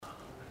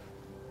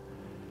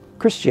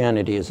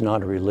Christianity is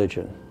not a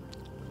religion,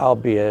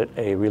 albeit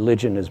a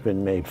religion has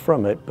been made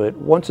from it, but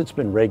once it's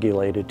been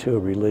regulated to a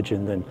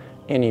religion, then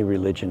any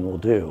religion will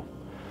do.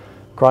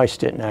 Christ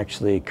didn't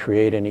actually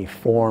create any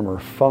form or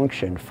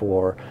function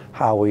for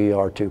how we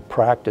are to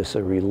practice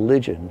a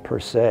religion per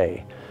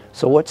se.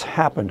 So what's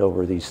happened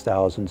over these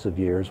thousands of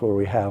years where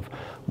we have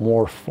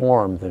more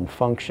form than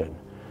function?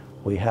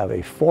 We have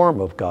a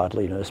form of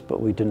godliness,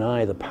 but we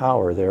deny the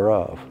power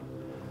thereof.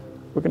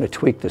 We're going to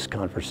tweak this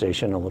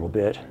conversation a little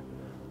bit.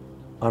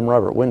 I'm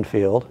Robert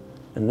Winfield,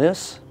 and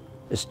this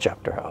is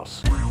Chapter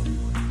House.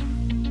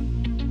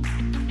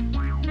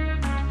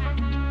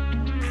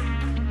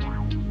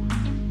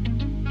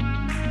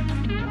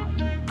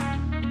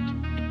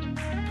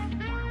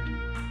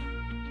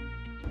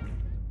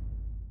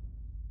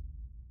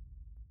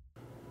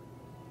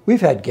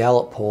 We've had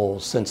Gallup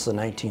polls since the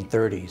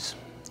 1930s.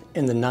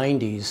 In the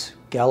 90s,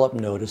 Gallup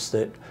noticed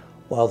that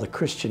while the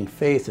Christian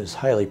faith is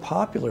highly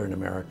popular in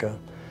America,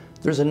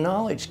 there's a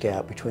knowledge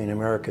gap between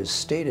America's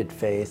stated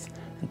faith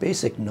and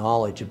basic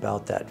knowledge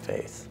about that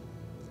faith.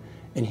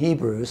 In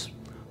Hebrews,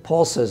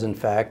 Paul says, in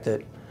fact,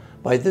 that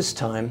by this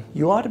time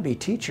you ought to be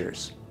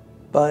teachers,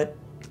 but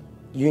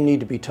you need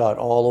to be taught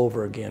all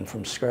over again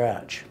from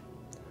scratch.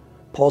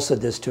 Paul said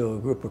this to a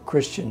group of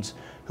Christians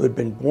who had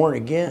been born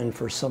again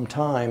for some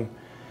time,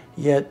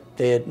 yet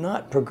they had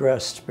not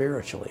progressed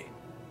spiritually.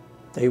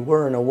 They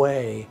were, in a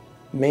way,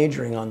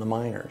 majoring on the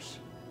minors.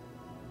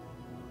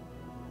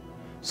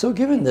 So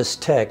given this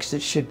text,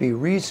 it should be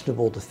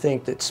reasonable to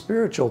think that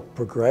spiritual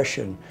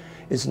progression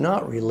is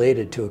not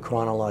related to a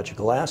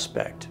chronological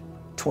aspect.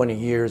 20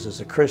 years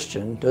as a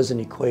Christian doesn't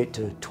equate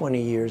to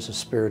 20 years of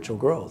spiritual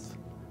growth.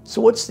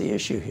 So what's the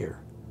issue here?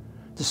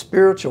 The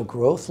spiritual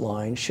growth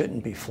line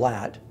shouldn't be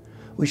flat.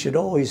 We should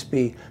always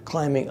be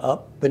climbing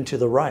up and to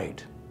the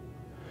right.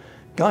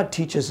 God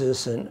teaches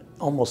us in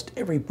almost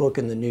every book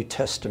in the New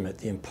Testament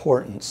the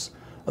importance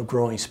of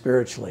growing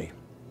spiritually.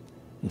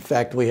 In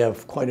fact, we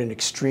have quite an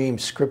extreme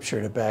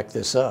scripture to back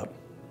this up.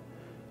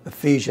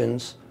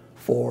 Ephesians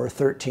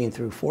 4:13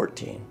 through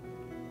 14.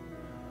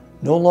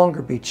 No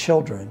longer be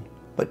children,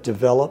 but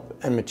develop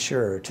and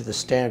mature to the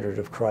standard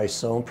of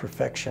Christ's own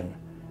perfection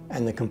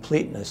and the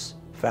completeness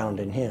found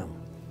in Him.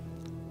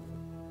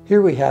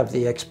 Here we have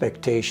the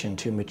expectation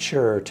to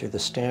mature to the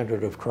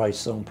standard of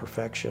Christ's own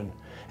perfection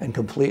and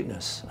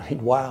completeness. I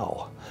mean,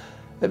 wow.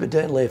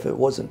 Evidently, if it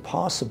wasn't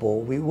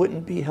possible, we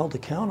wouldn't be held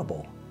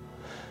accountable.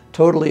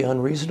 Totally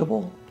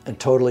unreasonable and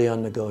totally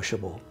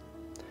unnegotiable.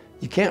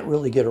 You can't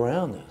really get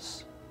around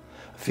this.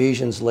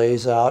 Ephesians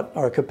lays out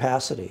our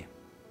capacity.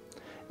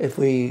 If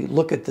we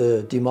look at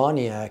the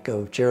demoniac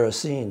of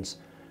Gerasenes,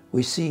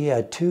 we see he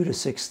had 2,000 to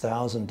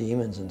 6,000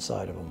 demons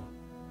inside of him.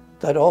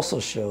 That also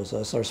shows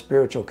us our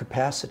spiritual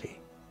capacity.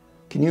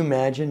 Can you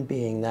imagine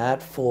being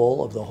that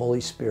full of the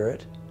Holy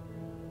Spirit?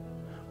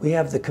 We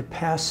have the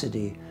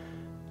capacity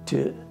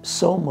to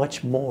so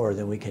much more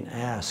than we can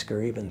ask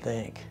or even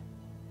think.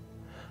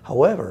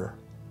 However,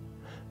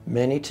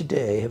 many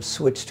today have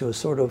switched to a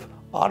sort of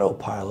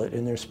autopilot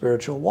in their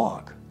spiritual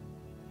walk.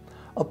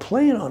 A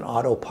plane on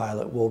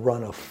autopilot will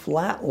run a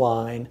flat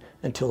line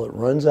until it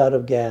runs out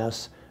of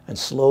gas and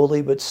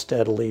slowly but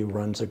steadily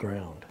runs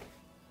aground.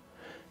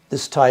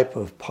 This type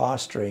of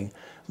posturing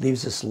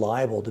leaves us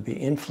liable to be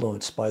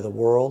influenced by the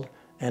world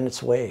and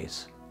its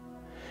ways.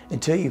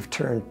 Until you've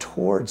turned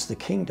towards the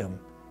kingdom,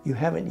 you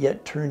haven't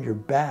yet turned your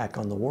back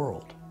on the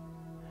world.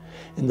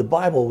 In the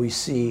Bible, we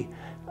see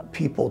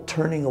people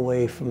turning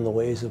away from the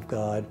ways of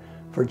God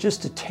for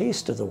just a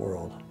taste of the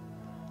world,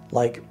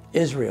 like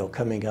Israel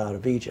coming out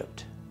of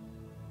Egypt.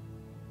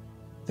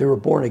 They were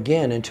born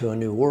again into a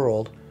new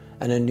world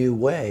and a new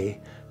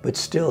way, but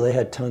still they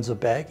had tons of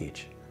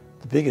baggage.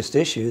 The biggest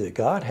issue that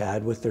God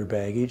had with their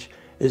baggage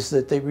is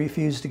that they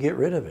refused to get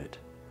rid of it.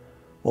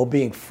 While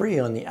being free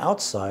on the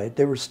outside,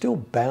 they were still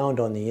bound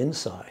on the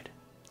inside.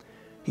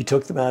 He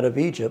took them out of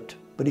Egypt,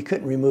 but he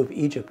couldn't remove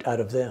Egypt out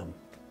of them.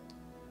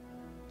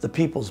 The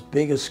people's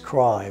biggest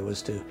cry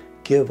was to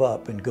give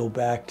up and go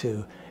back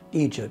to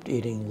Egypt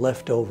eating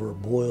leftover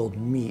boiled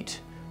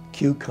meat,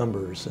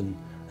 cucumbers, and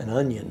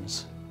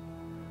onions.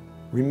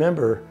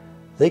 Remember,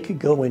 they could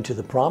go into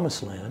the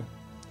promised land,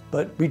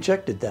 but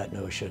rejected that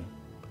notion.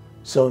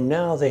 So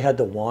now they had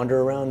to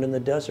wander around in the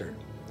desert,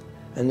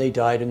 and they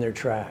died in their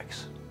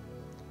tracks.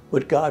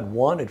 What God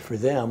wanted for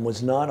them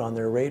was not on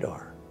their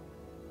radar.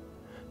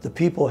 The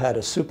people had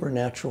a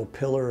supernatural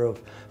pillar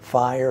of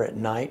fire at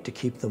night to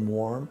keep them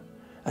warm,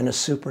 and a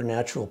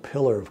supernatural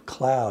pillar of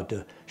cloud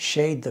to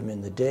shade them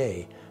in the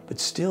day, but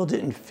still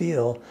didn't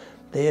feel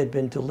they had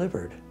been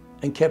delivered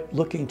and kept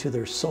looking to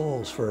their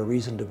souls for a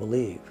reason to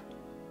believe.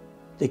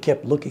 They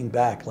kept looking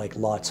back like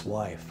Lot's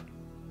wife.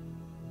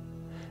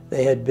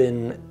 They had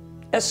been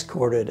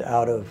escorted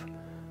out of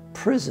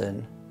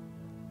prison,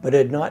 but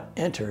had not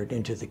entered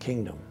into the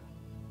kingdom.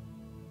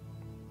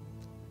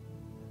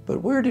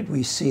 But where did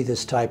we see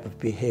this type of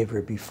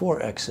behavior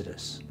before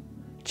Exodus?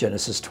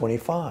 Genesis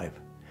 25.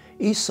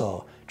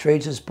 Esau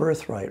trades his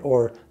birthright,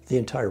 or the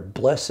entire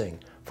blessing,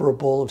 for a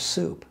bowl of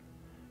soup.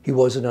 He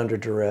wasn't under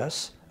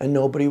duress, and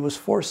nobody was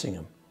forcing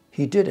him.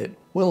 He did it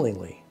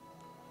willingly.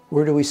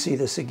 Where do we see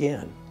this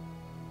again?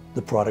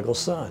 The prodigal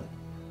son.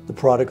 The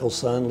prodigal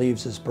son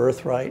leaves his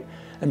birthright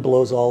and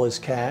blows all his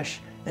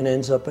cash and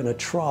ends up in a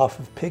trough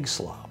of pig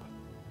slop.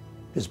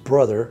 His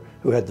brother,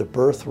 who had the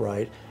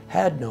birthright,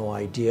 had no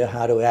idea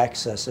how to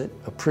access it,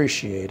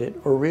 appreciate it,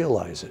 or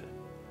realize it.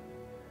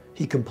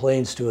 He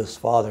complains to his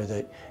father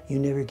that, "You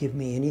never give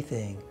me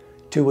anything,"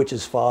 to which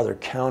his father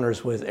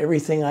counters with,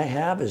 "Everything I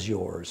have is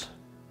yours."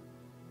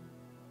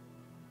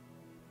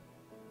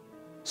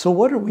 So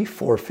what are we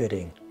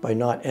forfeiting by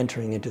not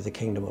entering into the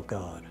kingdom of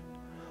God?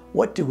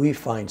 What do we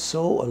find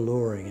so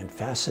alluring and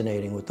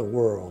fascinating with the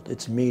world,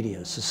 its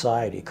media,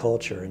 society,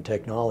 culture, and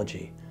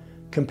technology,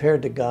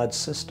 compared to God's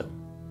system?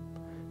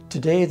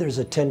 Today, there's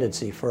a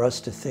tendency for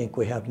us to think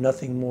we have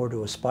nothing more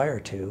to aspire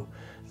to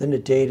than a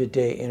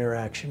day-to-day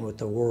interaction with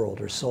the world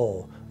or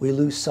soul. We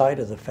lose sight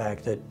of the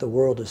fact that the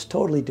world is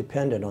totally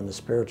dependent on the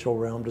spiritual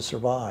realm to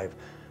survive.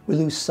 We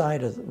lose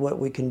sight of what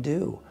we can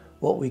do,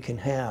 what we can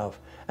have,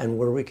 and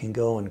where we can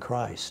go in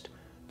Christ.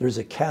 There's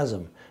a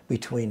chasm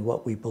between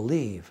what we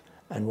believe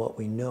and what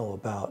we know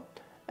about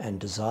and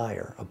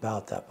desire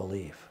about that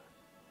belief.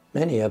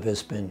 Many of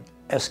us have been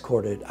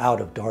escorted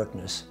out of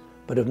darkness,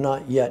 but have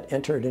not yet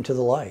entered into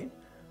the light.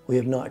 We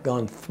have not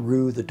gone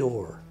through the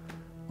door.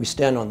 We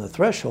stand on the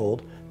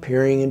threshold,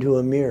 peering into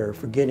a mirror,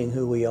 forgetting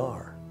who we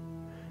are.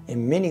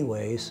 In many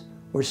ways,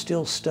 we're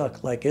still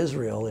stuck like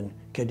Israel in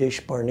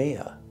Kadesh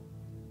Barnea.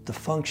 The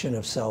function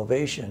of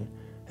salvation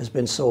has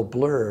been so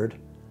blurred,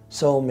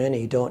 so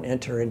many don't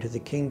enter into the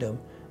kingdom,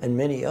 and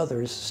many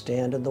others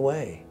stand in the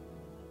way.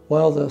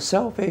 While the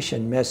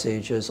salvation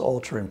message is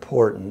ultra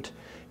important,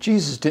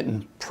 Jesus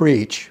didn't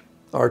preach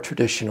our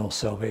traditional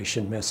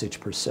salvation message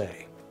per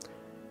se.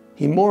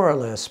 He more or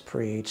less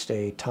preached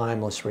a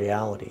timeless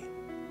reality.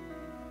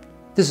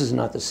 This is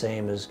not the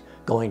same as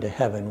going to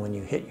heaven when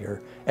you hit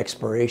your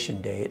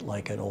expiration date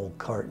like an old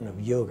carton of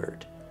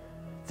yogurt.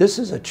 This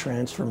is a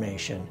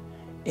transformation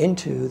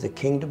into the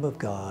kingdom of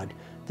God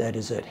that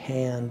is at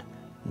hand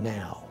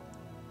now.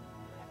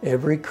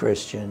 Every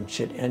Christian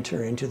should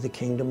enter into the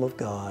kingdom of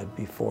God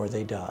before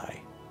they die.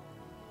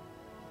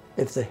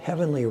 If the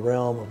heavenly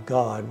realm of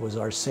God was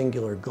our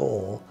singular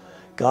goal,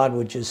 God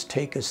would just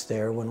take us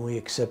there when we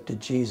accepted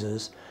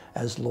Jesus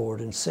as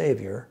Lord and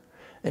Savior,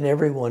 and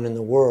everyone in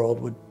the world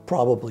would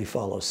probably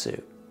follow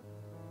suit.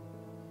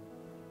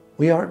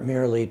 We aren't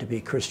merely to be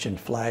Christian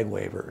flag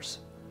wavers,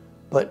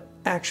 but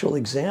actual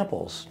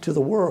examples to the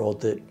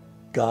world that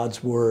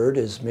God's Word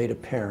is made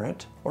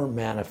apparent or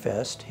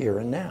manifest here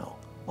and now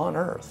on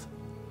earth.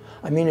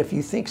 I mean, if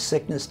you think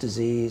sickness,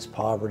 disease,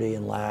 poverty,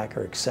 and lack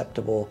are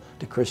acceptable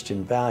to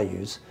Christian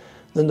values,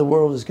 then the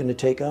world is going to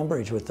take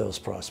umbrage with those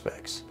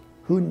prospects.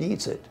 Who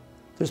needs it?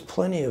 There's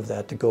plenty of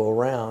that to go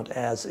around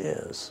as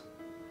is.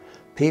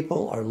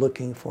 People are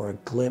looking for a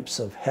glimpse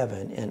of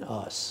heaven in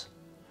us.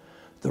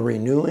 The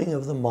renewing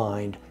of the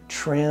mind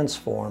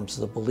transforms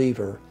the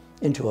believer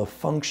into a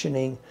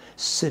functioning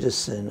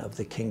citizen of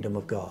the kingdom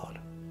of God.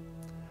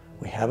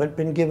 We haven't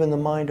been given the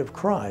mind of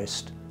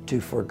Christ to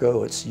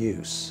forego its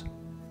use.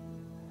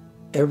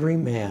 Every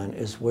man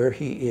is where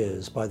he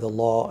is by the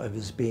law of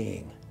his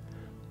being.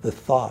 The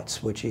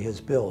thoughts which he has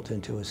built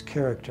into his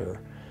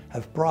character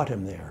have brought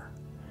him there,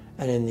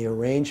 and in the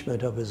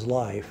arrangement of his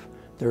life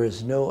there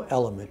is no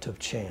element of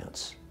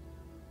chance,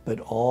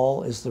 but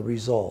all is the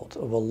result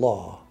of a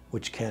law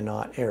which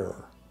cannot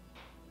err.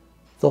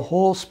 The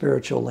whole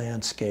spiritual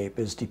landscape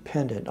is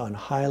dependent on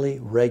highly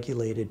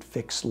regulated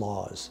fixed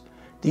laws.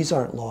 These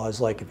aren't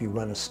laws like if you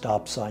run a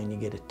stop sign you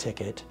get a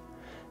ticket.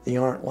 They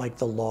aren't like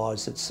the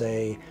laws that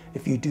say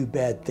if you do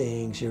bad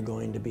things you're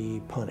going to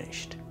be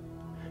punished.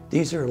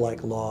 These are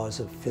like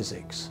laws of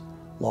physics,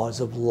 laws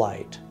of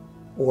light,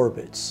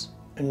 orbits,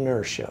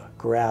 inertia,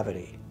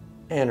 gravity,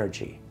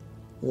 energy,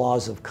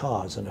 laws of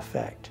cause and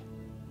effect.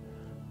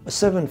 A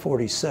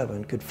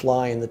 747 could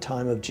fly in the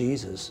time of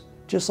Jesus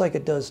just like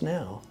it does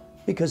now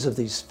because of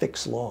these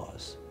fixed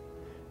laws.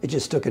 It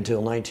just took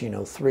until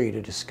 1903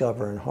 to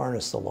discover and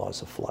harness the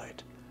laws of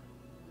flight.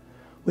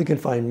 We can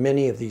find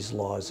many of these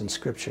laws in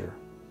Scripture.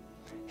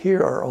 Here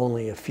are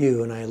only a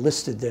few, and I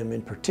listed them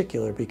in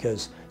particular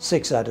because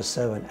 6 out of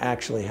 7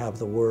 actually have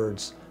the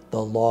words,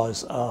 the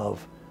laws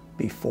of,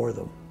 before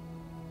them.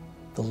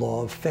 The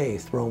law of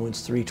faith,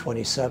 Romans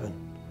 3:27.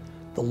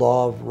 The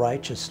law of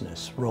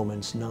righteousness,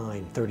 Romans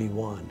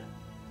 9:31.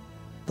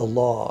 The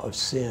law of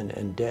sin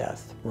and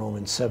death,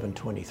 Romans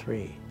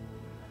 7:23.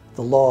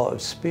 The law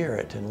of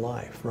spirit and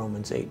life,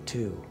 Romans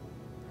 8:2.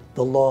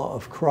 The law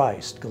of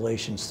Christ,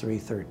 Galatians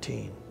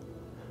 3:13.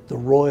 The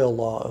royal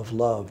law of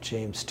love,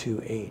 James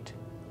 2:8.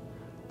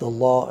 The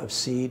law of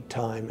seed,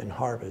 time, and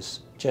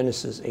harvest,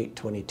 Genesis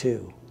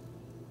 8:22.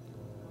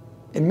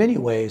 In many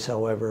ways,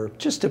 however,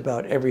 just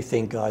about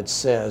everything God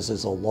says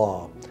is a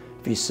law.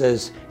 If he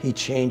says he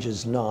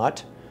changes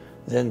not,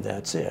 then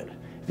that's it.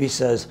 If he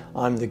says,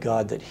 I'm the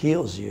God that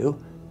heals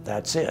you,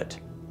 that's it.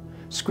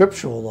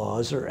 Scriptural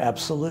laws are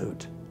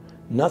absolute.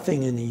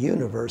 Nothing in the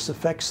universe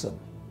affects them.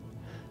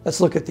 Let's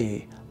look at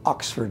the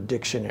Oxford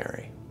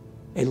Dictionary.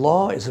 A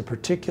law is a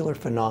particular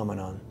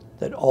phenomenon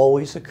that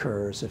always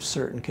occurs if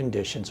certain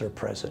conditions are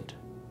present.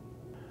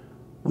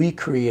 We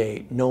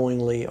create,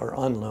 knowingly or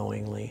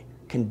unknowingly,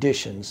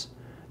 conditions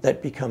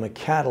that become a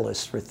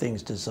catalyst for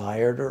things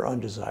desired or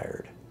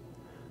undesired.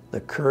 The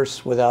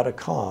curse without a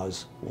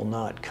cause will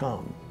not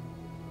come.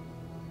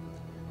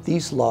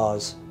 These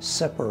laws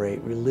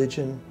separate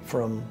religion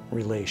from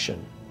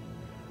relation.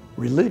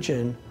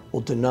 Religion will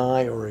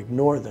deny or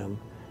ignore them,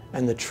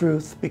 and the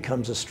truth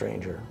becomes a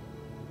stranger.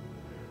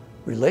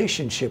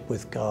 Relationship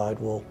with God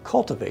will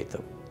cultivate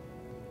them.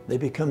 They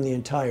become the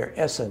entire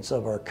essence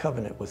of our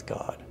covenant with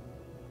God.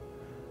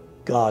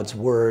 God's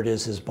word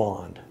is his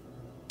bond.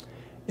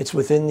 It's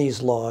within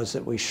these laws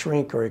that we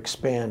shrink or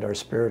expand our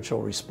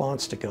spiritual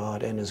response to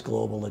God and his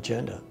global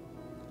agenda.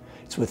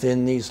 It's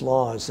within these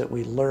laws that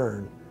we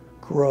learn,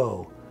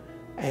 grow,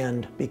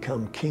 and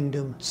become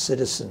kingdom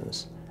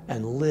citizens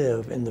and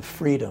live in the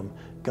freedom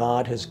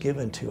God has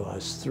given to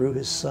us through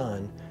his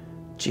Son,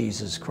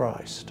 Jesus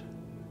Christ.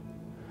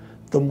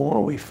 The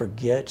more we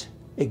forget,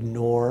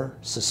 ignore,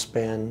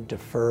 suspend,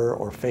 defer,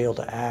 or fail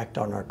to act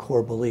on our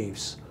core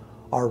beliefs,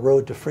 our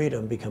road to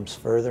freedom becomes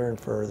further and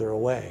further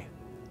away.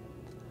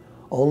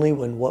 Only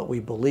when what we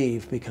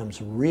believe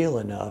becomes real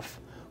enough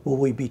will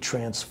we be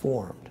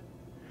transformed.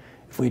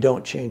 If we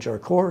don't change our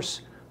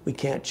course, we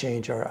can't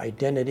change our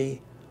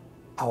identity,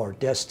 our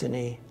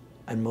destiny,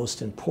 and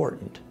most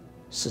important,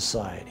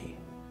 society.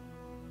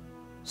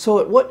 So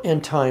at what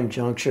end-time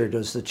juncture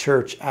does the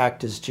church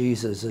act as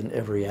Jesus in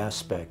every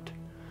aspect?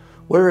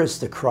 Where is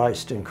the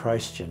Christ and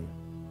Christian?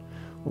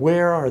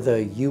 Where are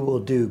the "you will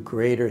do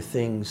greater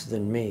things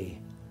than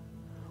me"?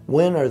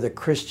 When are the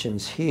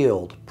Christians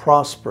healed,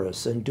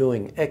 prosperous, and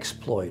doing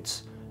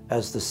exploits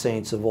as the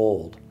saints of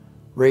old,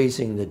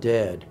 raising the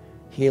dead,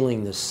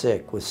 healing the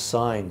sick with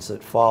signs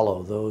that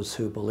follow those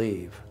who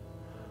believe?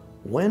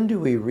 When do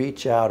we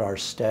reach out our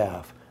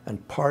staff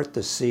and part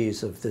the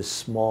seas of this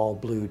small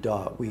blue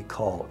dot we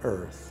call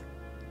Earth?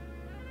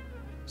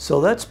 So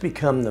let's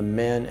become the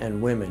men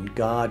and women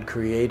God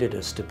created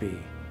us to be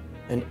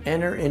and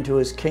enter into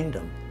his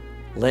kingdom,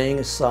 laying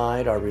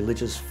aside our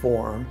religious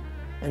form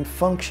and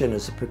function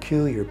as a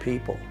peculiar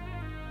people.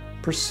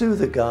 Pursue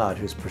the God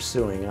who's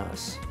pursuing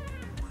us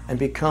and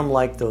become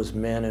like those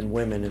men and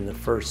women in the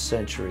first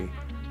century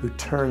who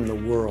turned the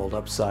world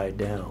upside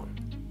down.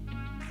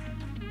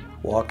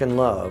 Walk in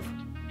love,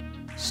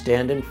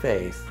 stand in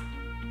faith,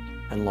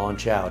 and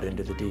launch out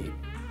into the deep.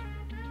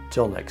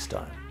 Till next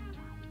time.